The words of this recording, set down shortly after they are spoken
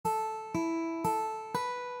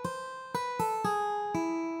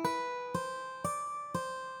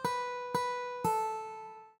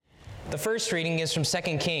The first reading is from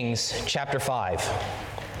 2 Kings chapter 5.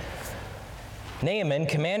 Naaman,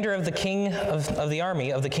 commander of the king of the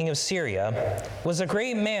army of the king of Syria, was a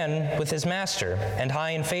great man with his master and high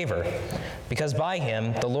in favor, because by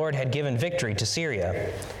him the Lord had given victory to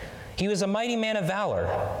Syria. He was a mighty man of valor,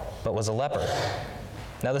 but was a leper.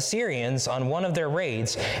 Now the Syrians, on one of their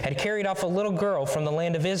raids, had carried off a little girl from the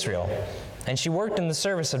land of Israel, and she worked in the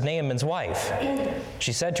service of Naaman's wife.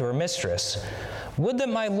 She said to her mistress, "Would that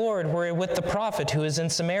my lord were with the prophet who is in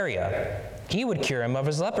Samaria. He would cure him of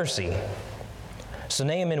his leprosy." So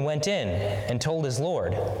Naaman went in and told his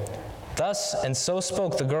lord. Thus and so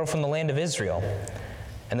spoke the girl from the land of Israel.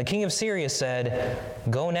 And the king of Syria said,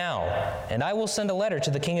 "Go now, and I will send a letter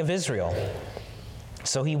to the king of Israel."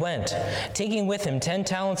 So he went, taking with him 10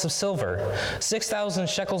 talents of silver, 6,000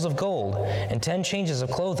 shekels of gold, and 10 changes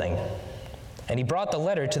of clothing. And he brought the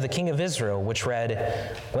letter to the king of Israel, which read,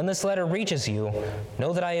 "When this letter reaches you,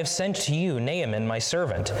 know that I have sent to you Naaman my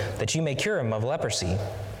servant, that you may cure him of leprosy."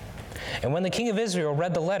 And when the king of Israel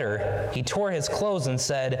read the letter, he tore his clothes and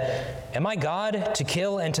said, "Am I God to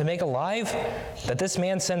kill and to make alive, that this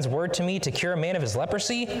man sends word to me to cure a man of his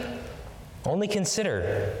leprosy? Only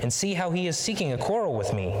consider and see how he is seeking a quarrel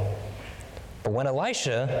with me." But when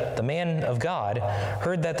Elisha, the man of God,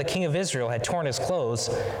 heard that the king of Israel had torn his clothes,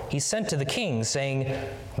 he sent to the king, saying,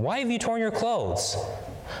 "Why have you torn your clothes?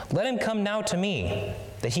 Let him come now to me,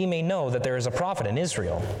 that he may know that there is a prophet in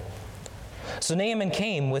Israel." So Naaman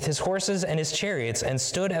came with his horses and his chariots and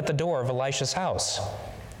stood at the door of Elisha's house.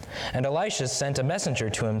 And Elisha sent a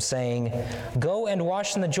messenger to him, saying, "Go and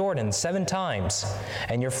wash in the Jordan 7 times,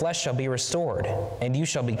 and your flesh shall be restored, and you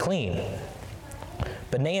shall be clean."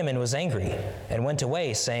 But Naaman was angry and went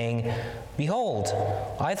away, saying, "Behold,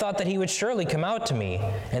 I thought that he would surely come out to me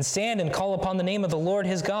and stand and call upon the name of the Lord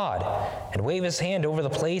his God, and wave his hand over the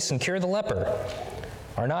place and cure the leper.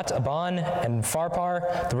 Are not Aban and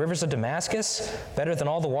Pharpar, the rivers of Damascus, better than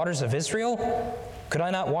all the waters of Israel? Could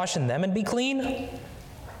I not wash in them and be clean?"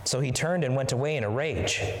 So he turned and went away in a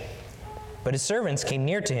rage. But his servants came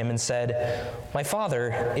near to him and said, "My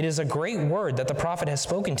father, it is a great word that the prophet has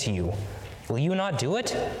spoken to you. Will you not do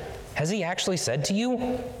it? Has he actually said to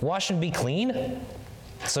you, 'Wash and be clean'?"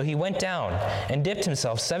 So he went down and dipped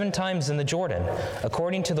himself 7 times in the Jordan,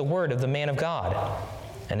 according to the word of the man of God.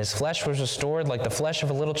 And his flesh was restored like the flesh of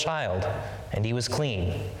a little child, and he was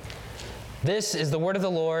clean. This is the word of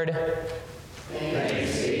the Lord.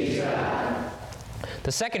 Thanks be to God.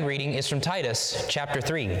 The second reading is from Titus chapter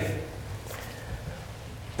 3.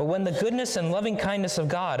 But when the goodness and loving kindness of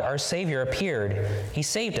God, our Savior, appeared, he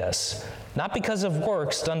saved us, not because of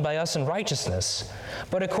works done by us in righteousness,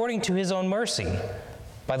 but according to his own mercy,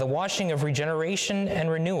 by the washing of regeneration and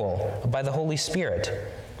renewal by the Holy Spirit,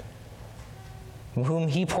 whom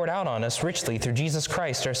he poured out on us richly through Jesus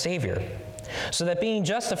Christ our Savior, so that being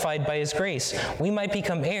justified by his grace, we might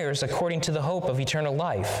become heirs according to the hope of eternal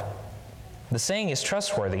life. The saying is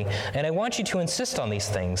trustworthy, and I want you to insist on these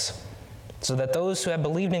things, so that those who have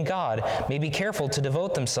believed in God may be careful to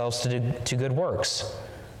devote themselves to good works.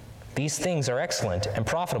 These things are excellent and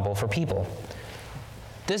profitable for people.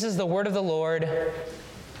 This is the word of the Lord.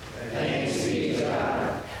 Thanks be to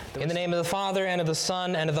God. In the name of the Father, and of the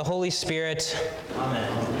Son, and of the Holy Spirit.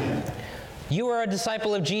 Amen. You are a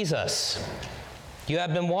disciple of Jesus. You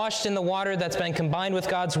have been washed in the water that's been combined with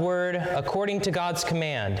God's word according to God's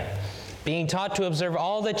command, being taught to observe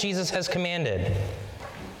all that Jesus has commanded.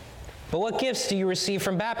 But what gifts do you receive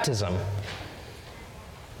from baptism?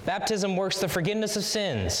 Baptism works the forgiveness of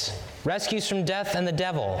sins, rescues from death and the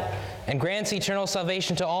devil, and grants eternal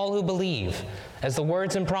salvation to all who believe, as the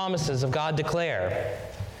words and promises of God declare.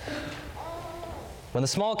 When the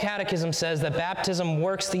Small Catechism says that baptism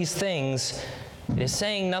works these things, it is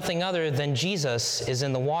saying nothing other than Jesus is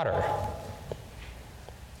in the water.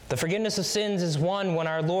 The forgiveness of sins is won when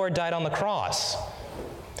our Lord died on the cross.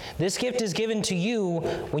 This gift is given to you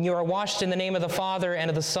when you are washed in the name of the Father, and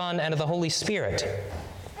of the Son, and of the Holy Spirit.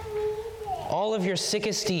 All of your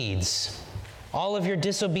sickest deeds, all of your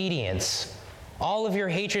disobedience, all of your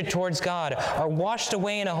hatred towards God are washed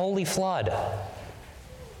away in a holy flood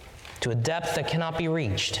to a depth that cannot be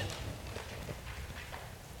reached.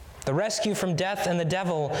 The rescue from death and the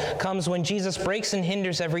devil comes when Jesus breaks and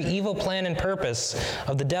hinders every evil plan and purpose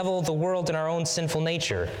of the devil, the world, and our own sinful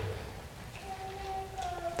nature.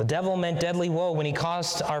 The devil meant deadly woe when he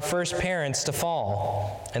caused our first parents to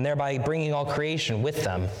fall, and thereby bringing all creation with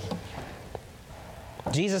them.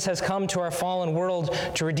 Jesus has come to our fallen world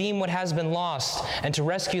to redeem what has been lost and to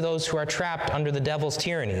rescue those who are trapped under the devil's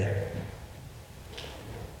tyranny.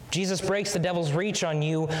 Jesus breaks the devil's reach on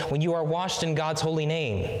you when you are washed in God's holy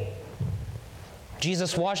name.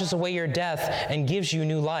 Jesus washes away your death and gives you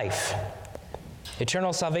new life.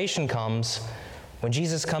 Eternal salvation comes when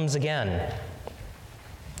Jesus comes again.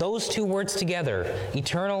 Those two words together,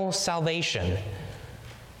 eternal salvation,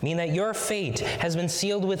 mean that your fate has been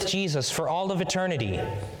sealed with Jesus for all of eternity.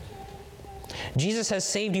 Jesus has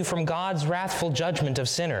saved you from God's wrathful judgment of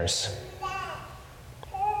sinners.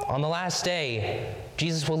 On the last day,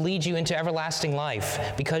 Jesus will lead you into everlasting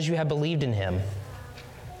life because you have believed in him.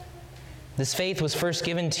 This faith was first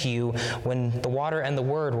given to you when the water and the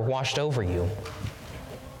word were washed over you.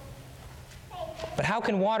 But how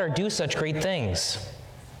can water do such great things?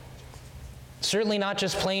 Certainly not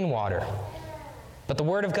just plain water. But the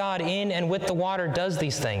Word of God in and with the water does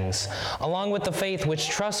these things, along with the faith which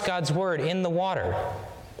trusts God's Word in the water.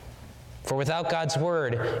 For without God's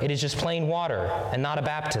Word, it is just plain water and not a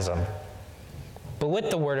baptism. But with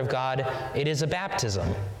the Word of God, it is a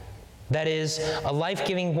baptism. That is, a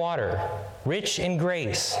life-giving water, rich in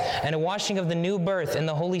grace, and a washing of the new birth in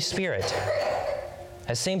the Holy Spirit.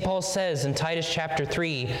 As St. Paul says in Titus chapter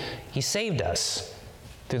 3, he saved us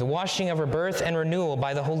through the washing of rebirth and renewal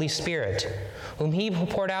by the Holy Spirit, whom he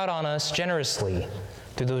poured out on us generously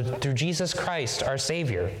through Jesus Christ, our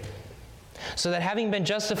Savior, so that having been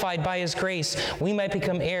justified by his grace, we might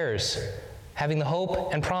become heirs, having the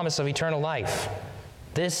hope and promise of eternal life.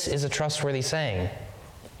 This is a trustworthy saying.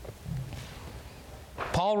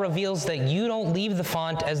 Paul reveals that you don't leave the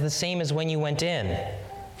font as the same as when you went in.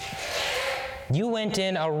 You went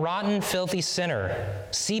in a rotten, filthy sinner,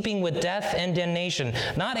 seeping with death and damnation,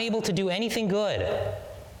 not able to do anything good.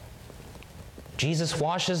 Jesus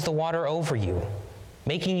washes the water over you,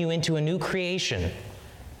 making you into a new creation.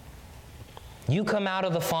 You come out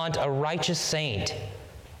of the font a righteous saint,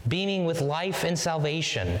 beaming with life and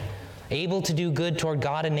salvation, able to do good toward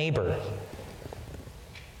God and neighbor.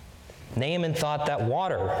 Naaman thought that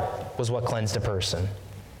water was what cleansed a person.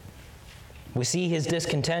 We see his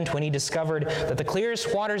discontent when he discovered that the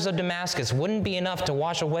clearest waters of Damascus wouldn't be enough to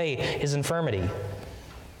wash away his infirmity.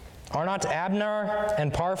 Are not Abner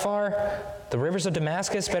and Parphar, the rivers of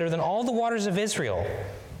Damascus, better than all the waters of Israel?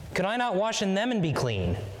 Could I not wash in them and be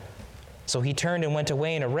clean? So he turned and went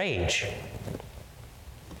away in a rage.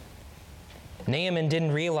 Naaman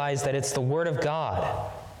didn't realize that it's the Word of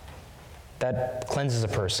God that cleanses a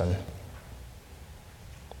person.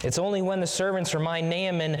 It's only when the servants remind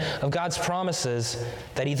Naaman of God's promises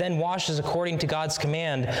that he then washes according to God's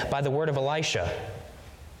command by the word of Elisha.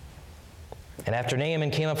 And after Naaman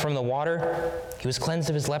came up from the water, he was cleansed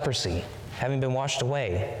of his leprosy, having been washed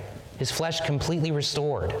away, his flesh completely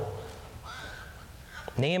restored.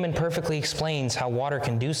 Naaman perfectly explains how water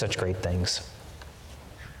can do such great things.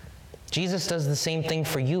 Jesus does the same thing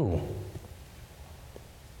for you.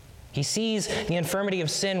 He sees the infirmity of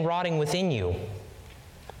sin rotting within you.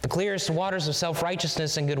 The clearest waters of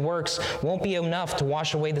self-righteousness and good works won't be enough to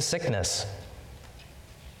wash away the sickness.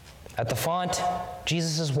 At the font,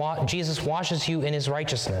 Jesus washes you in his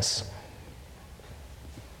righteousness.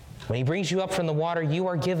 When he brings you up from the water, you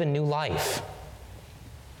are given new life.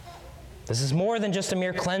 This is more than just a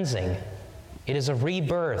mere cleansing. It is a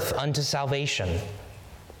rebirth unto salvation.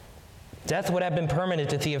 Death would have been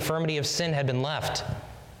permanent if the infirmity of sin had been left.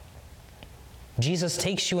 Jesus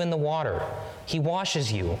takes you in the water. He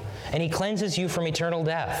washes you, and he cleanses you from eternal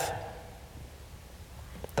death.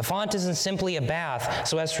 The font isn't simply a bath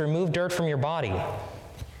so as to remove dirt from your body,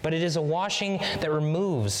 but it is a washing that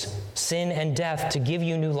removes sin and death to give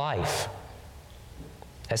you new life.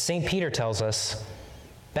 As St. Peter tells us,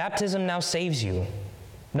 baptism now saves you,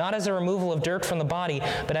 not as a removal of dirt from the body,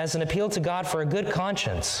 but as an appeal to God for a good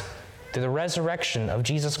conscience through the resurrection of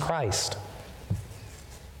Jesus Christ.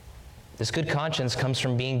 This good conscience comes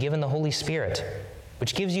from being given the Holy Spirit,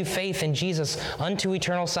 which gives you faith in Jesus unto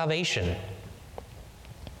eternal salvation.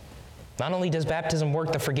 Not only does baptism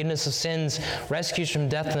work the forgiveness of sins, rescues from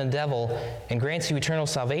death and the devil, and grants you eternal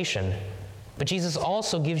salvation, but Jesus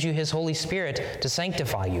also gives you his Holy Spirit to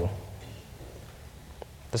sanctify you.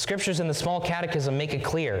 The scriptures in the small catechism make it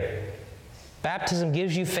clear. Baptism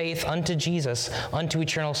gives you faith unto Jesus, unto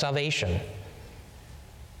eternal salvation.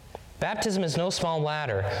 Baptism is no small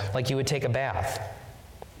matter like you would take a bath,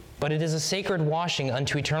 but it is a sacred washing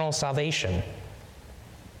unto eternal salvation.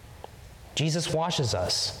 Jesus washes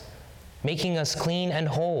us, making us clean and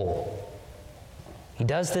whole. He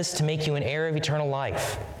does this to make you an heir of eternal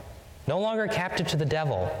life, no longer captive to the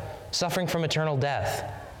devil, suffering from eternal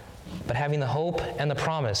death, but having the hope and the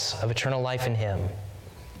promise of eternal life in him.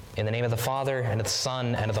 In the name of the Father, and of the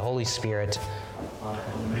Son, and of the Holy Spirit.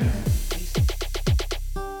 Amen.